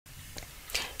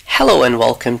Hello and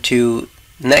welcome to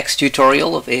next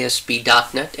tutorial of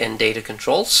ASP.NET and data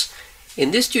controls.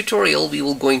 In this tutorial we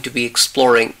will going to be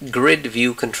exploring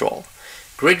GridView control.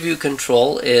 GridView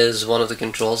control is one of the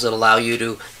controls that allow you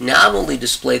to not only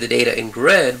display the data in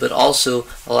grid but also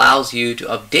allows you to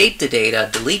update the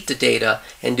data, delete the data,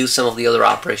 and do some of the other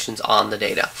operations on the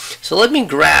data. So let me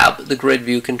grab the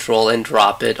GridView control and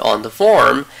drop it on the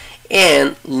form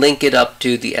and link it up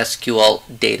to the SQL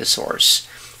data source.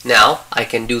 Now I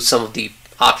can do some of the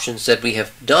options that we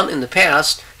have done in the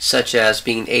past, such as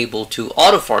being able to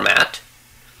auto format,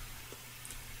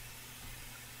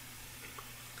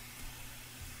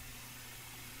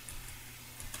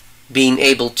 being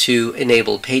able to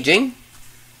enable paging,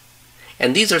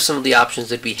 and these are some of the options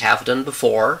that we have done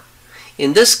before.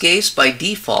 In this case, by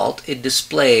default it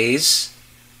displays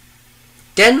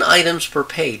 10 items per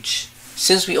page.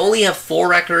 Since we only have 4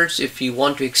 records, if you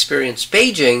want to experience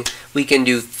paging, we can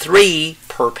do 3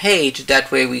 per page.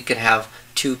 That way we could have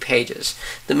 2 pages.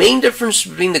 The main difference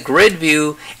between the grid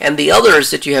view and the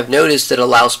others that you have noticed that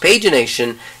allows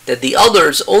pagination, that the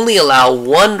others only allow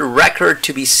 1 record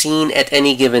to be seen at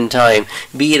any given time,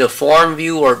 be it a form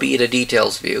view or be it a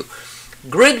details view.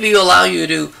 Grid view allows you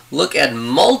to look at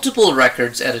multiple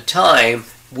records at a time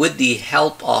with the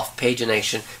help of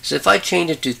pagination. So if I change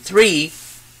it to 3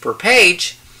 per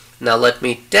page, now let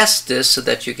me test this so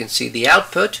that you can see the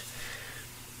output.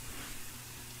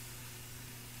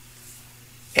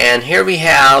 And here we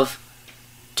have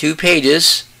 2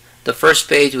 pages, the first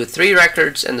page with 3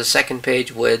 records and the second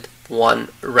page with 1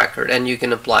 record, and you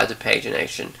can apply the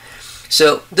pagination.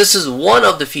 So this is one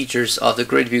of the features of the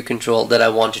grid view control that I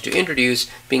wanted to introduce,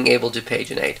 being able to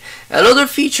paginate. Another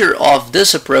feature of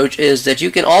this approach is that you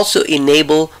can also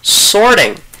enable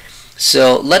sorting.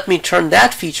 So let me turn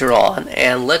that feature on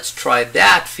and let's try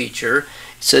that feature.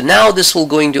 So now this will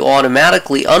going to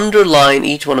automatically underline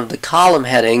each one of the column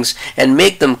headings and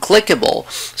make them clickable.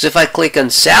 So if I click on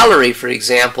salary, for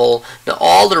example, now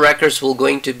all the records will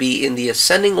going to be in the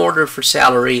ascending order for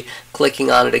salary. Clicking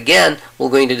on it again will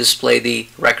going to display the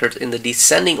records in the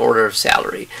descending order of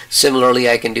salary. Similarly,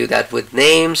 I can do that with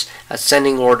names,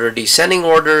 ascending order, descending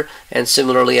order, and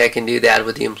similarly I can do that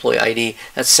with the employee ID,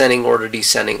 ascending order,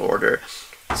 descending order.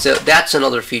 So that's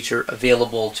another feature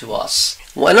available to us.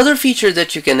 One other feature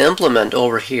that you can implement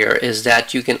over here is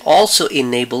that you can also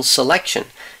enable selection.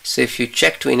 So if you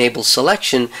check to enable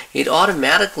selection, it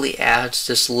automatically adds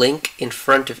this link in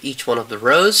front of each one of the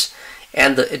rows.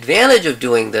 And the advantage of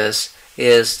doing this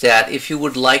is that if you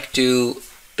would like to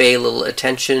pay a little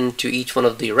attention to each one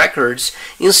of the records,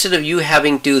 instead of you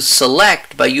having to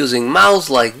select by using mouse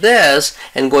like this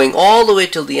and going all the way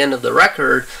till the end of the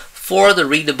record, for the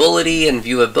readability and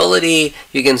viewability,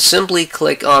 you can simply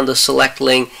click on the select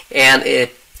link and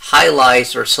it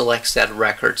highlights or selects that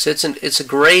record. So it's a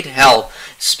great help,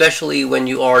 especially when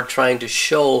you are trying to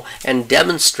show and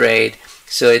demonstrate.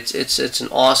 So it's an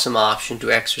awesome option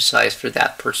to exercise for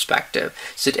that perspective.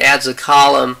 So it adds a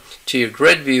column to your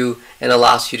grid view and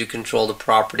allows you to control the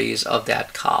properties of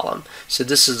that column. So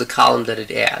this is the column that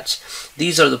it adds.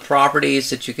 These are the properties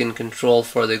that you can control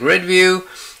for the grid view.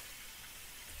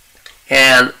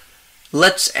 And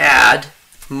let's add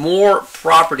more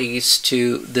properties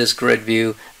to this grid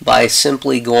view by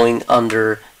simply going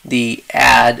under the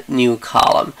add new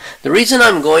column. The reason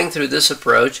I'm going through this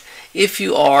approach, if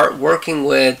you are working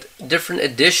with different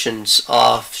editions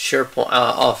of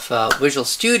Visual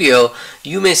Studio,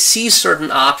 you may see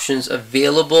certain options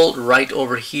available right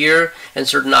over here and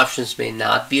certain options may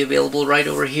not be available right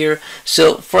over here.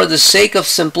 So for the sake of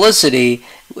simplicity,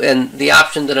 and the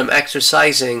option that I'm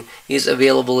exercising is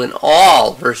available in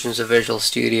all versions of Visual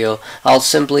Studio, I'll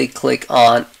simply click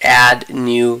on add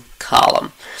new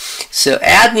column. So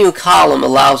add new column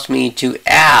allows me to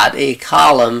add a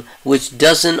column which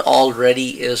doesn't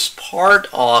already is part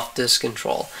of this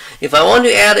control. If I want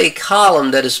to add a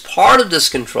column that is part of this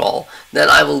control, then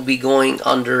I will be going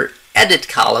under edit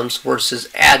columns versus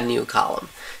add new column.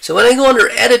 So when I go under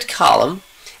edit column,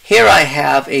 here I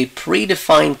have a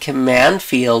predefined command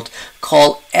field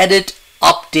called edit,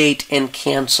 update, and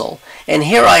cancel. And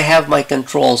here I have my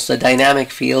controls, the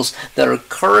dynamic fields that are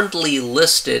currently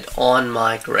listed on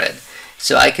my grid.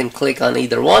 So I can click on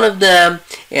either one of them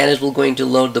and it will going to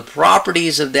load the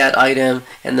properties of that item,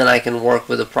 and then I can work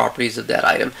with the properties of that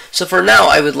item. So for now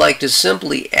I would like to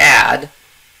simply add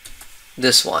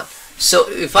this one. So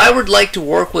if I would like to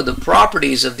work with the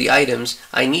properties of the items,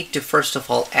 I need to first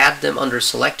of all add them under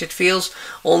selected fields.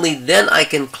 Only then I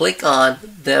can click on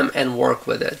them and work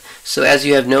with it. So as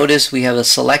you have noticed, we have a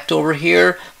select over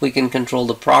here. We can control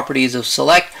the properties of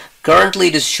select. Currently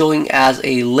it is showing as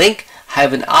a link. I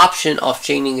have an option of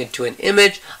changing it to an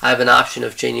image. I have an option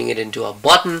of changing it into a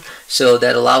button, so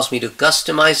that allows me to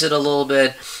customize it a little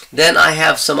bit. Then I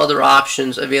have some other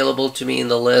options available to me in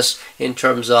the list in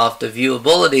terms of the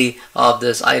viewability of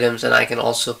these items, and I can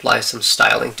also apply some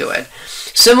styling to it.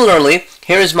 Similarly,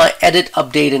 here is my edit,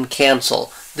 update, and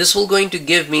cancel. This will going to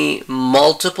give me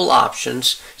multiple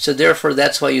options, so therefore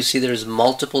that's why you see there's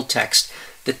multiple text.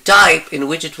 The type in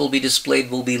which it will be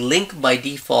displayed will be link by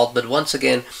default, but once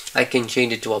again I can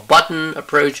change it to a button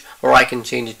approach, or I can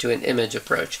change it to an image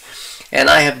approach. And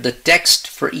I have the text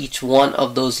for each one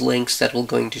of those links that will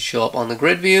going to show up on the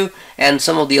grid view, and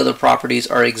some of the other properties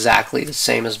are exactly the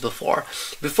same as before.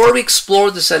 Before we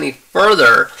explore this any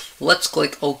further, let's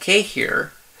click OK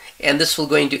here, and this will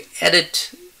going to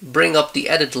bring up the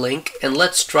edit link, and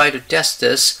let's try to test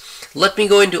this. Let me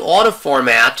go into auto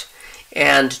format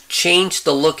and change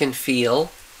the look and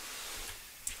feel,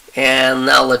 and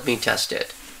now let me test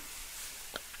it.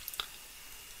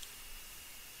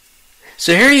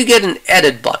 So here you get an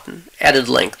edit button, edit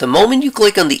link. The moment you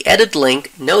click on the edit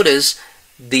link, notice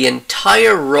the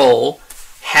entire row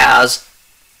has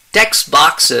text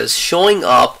boxes showing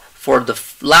up for the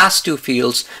last two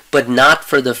fields, but not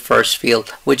for the first field,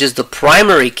 which is the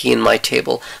primary key in my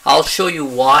table. I'll show you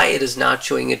why it is not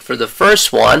showing it for the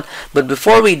first one, but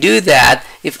before we do that,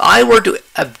 if I were to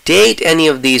update any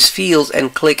of these fields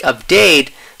and click update,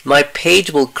 my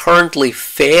page will currently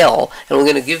fail, and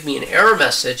it's going to give me an error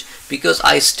message because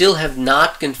I still have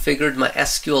not configured my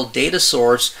SQL data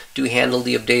source to handle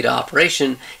the update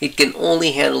operation. It can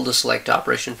only handle the select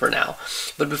operation for now.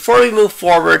 But before we move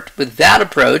forward with that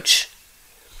approach,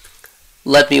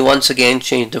 let me once again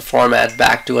change the format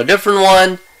back to a different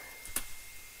one,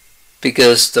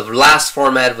 because the last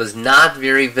format was not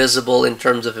very visible in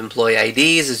terms of employee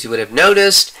IDs, as you would have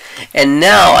noticed. And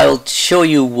now I will show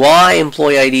you why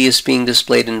employee ID is being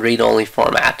displayed in read-only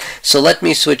format. So let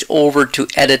me switch over to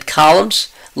edit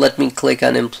columns. Let me click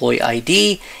on employee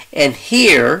ID, and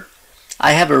here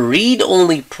I have a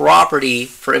read-only property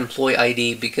for employee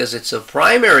ID because it's a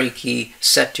primary key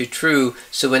set to true.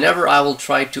 So whenever I will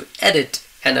try to edit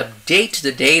and update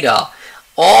the data,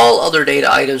 all other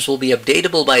data items will be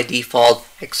updatable by default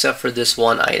except for this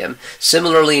one item.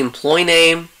 Similarly, employee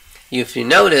name, if you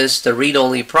notice, the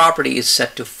read-only property is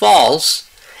set to false,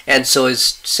 and so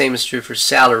is same is true for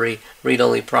salary.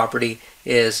 Read-only property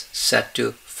is set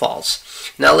to false.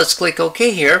 Now let's click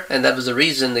OK here, and that was the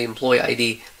reason the employee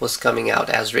ID was coming out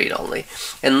as read-only.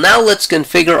 And now let's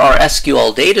configure our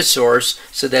SQL data source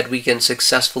so that we can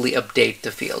successfully update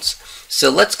the fields. So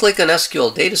let's click on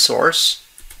SQL data source,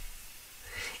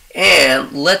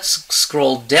 and let's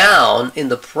scroll down in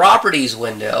the properties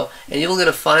window, and you're going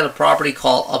to find a property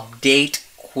called update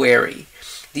query.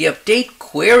 The update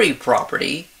query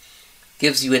property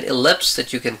gives you an ellipse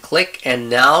that you can click, and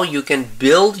now you can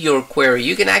build your query.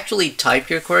 You can actually type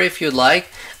your query if you like,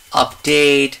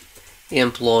 update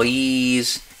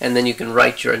employees, and then you can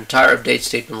write your entire update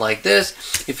statement like this.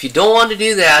 If you don't want to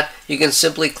do that, you can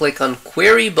simply click on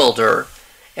Query Builder,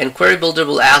 and Query Builder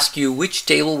will ask you which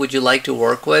table would you like to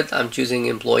work with. I'm choosing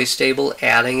employees table,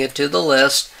 adding it to the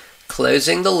list,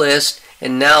 closing the list,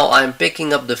 and now I'm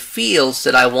picking up the fields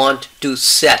that I want to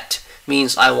set.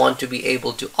 Means I want to be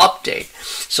able to update.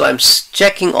 So I'm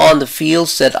checking on the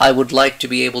fields that I would like to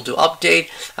be able to update.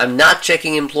 I'm not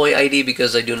checking employee ID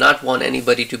because I do not want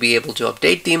anybody to be able to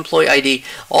update the employee ID.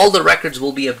 All the records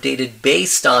will be updated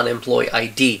based on employee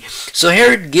ID. So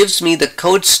here it gives me the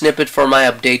code snippet for my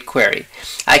update query.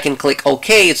 I can click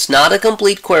OK. It's not a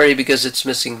complete query because it's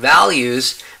missing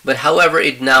values, but however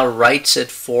it now writes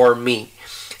it for me.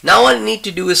 Now what I need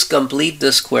to do is complete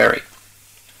this query.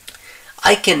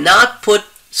 I cannot put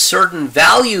certain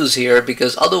values here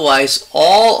because otherwise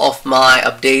all of my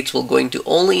updates will going to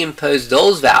only impose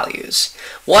those values.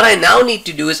 What I now need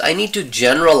to do is I need to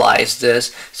generalize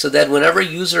this so that whenever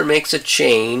user makes a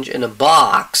change in a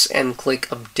box and click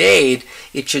update,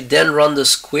 it should then run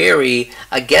this query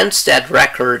against that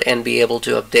record and be able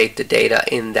to update the data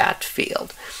in that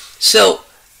field. So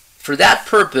for that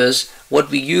purpose,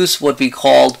 what we use what we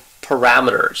called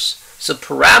parameters. So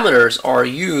parameters are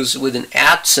used with an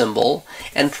 @ symbol,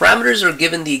 and parameters are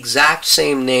given the exact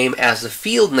same name as the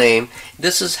field name.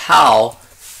 This is how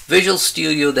Visual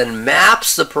Studio then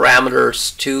maps the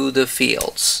parameters to the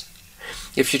fields.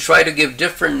 If you try to give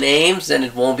different names, then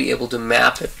it won't be able to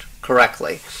map it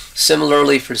correctly.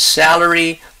 Similarly for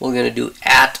salary, we're going to do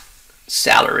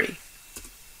 @salary.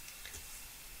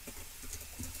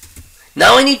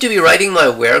 Now I need to be writing my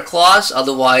where clause,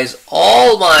 otherwise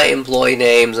all my employee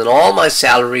names and all my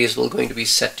salaries will going to be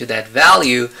set to that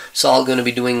value. So I'm going to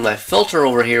be doing my filter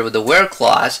over here with the where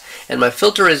clause, and my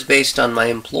filter is based on my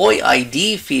employee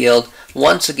ID field.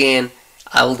 Once again,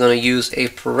 I'm going to use a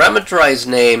parameterized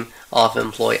name of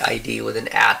employee ID with an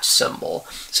 @ symbol.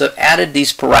 So I've added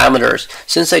these parameters.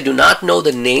 Since I do not know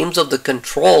the names of the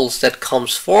controls that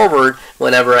comes forward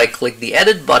whenever I click the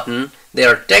edit button, they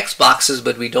are text boxes,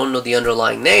 but we don't know the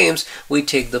underlying names, we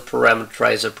take the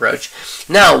parameterized approach.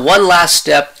 Now, one last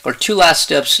step, or two last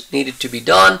steps needed to be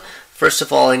done. First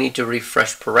of all, I need to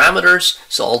refresh parameters.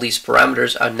 So all these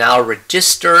parameters are now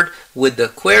registered with the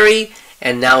query,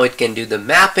 and now it can do the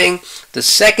mapping. The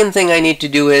second thing I need to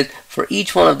do is, for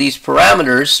each one of these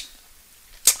parameters,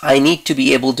 I need to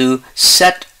be able to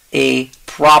set a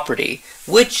property,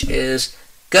 which is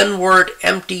convert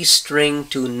empty string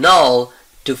to null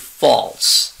to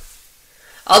false.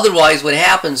 Otherwise, what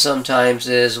happens sometimes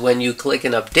is when you click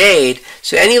an update,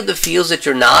 so any of the fields that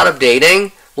you're not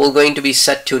updating will going to be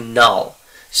set to null,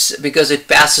 because it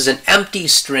passes an empty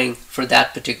string for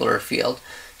that particular field.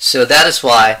 So that is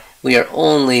why we are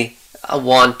only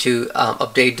want to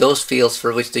update those fields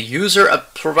for which the user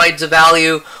provides a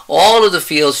value. All of the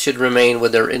fields should remain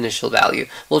with their initial value.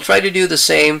 We'll try to do the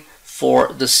same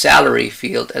for the salary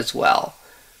field as well.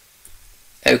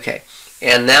 Okay.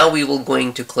 And now we will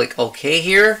going to click OK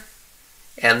here,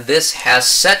 and this has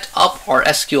set up our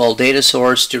SQL data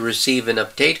source to receive an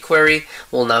update query.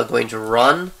 We're now going to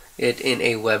run it in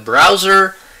a web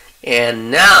browser, and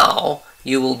now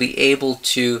you will be able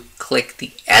to click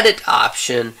the edit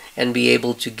option and be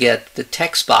able to get the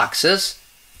text boxes.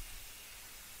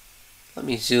 Let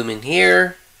me zoom in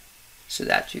here so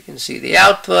that you can see the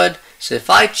output. So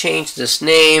if I change this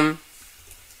name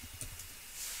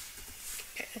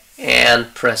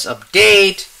and press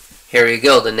update, here you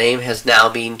go, the name has now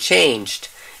been changed.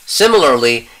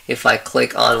 Similarly, if I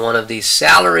click on one of these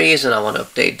salaries and I want to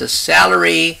update the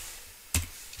salary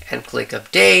and click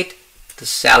update, the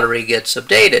salary gets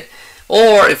updated.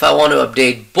 Or if I want to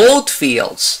update both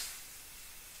fields,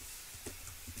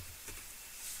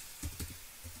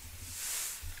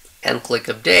 and click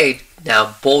update,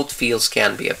 now both fields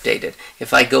can be updated.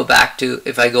 If I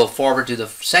go forward to the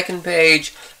second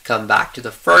page, come back to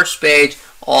the first page,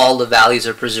 all the values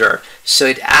are preserved. So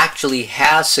it actually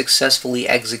has successfully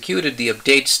executed the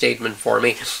update statement for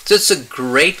me. So it's a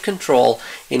great control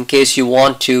in case you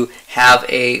want to have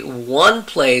one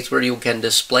place where you can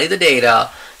display the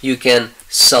data, you can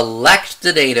select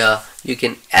the data, you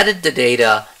can edit the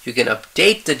data, you can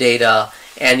update the data,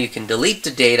 and you can delete the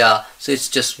data. So it's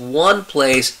just one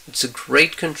place. It's a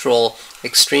great control,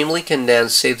 extremely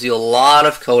condensed, saves you a lot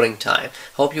of coding time.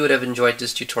 Hope you would have enjoyed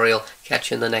this tutorial.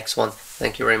 Catch you in the next one.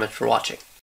 Thank you very much for watching.